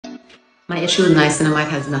My issue with niacinamide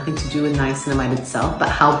has nothing to do with niacinamide itself, but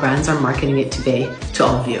how brands are marketing it today to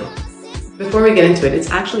all of you. Before we get into it, it's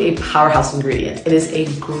actually a powerhouse ingredient. It is a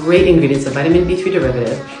great ingredient. It's a vitamin B3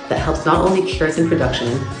 derivative that helps not only keratin production,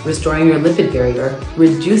 restoring your lipid barrier,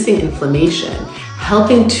 reducing inflammation,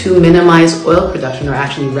 helping to minimize oil production or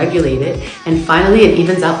actually regulate it, and finally it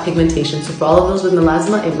evens out pigmentation. So for all of those with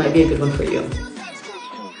melasma, it might be a good one for you.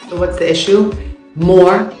 So what's the issue?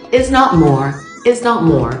 More is not more, is not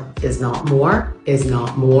more, is not more, is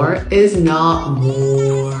not more, is not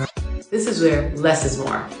more. This is where less is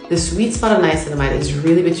more. The sweet spot of niacinamide is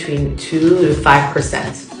really between 2 to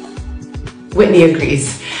 5%. Whitney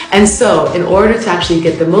agrees. And so in order to actually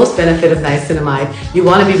get the most benefit of niacinamide, you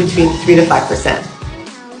want to be between 3 to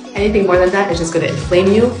 5%. Anything more than that is just going to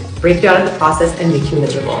inflame you, break you out of the process, and make you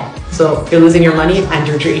miserable. So you're losing your money and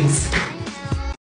your dreams.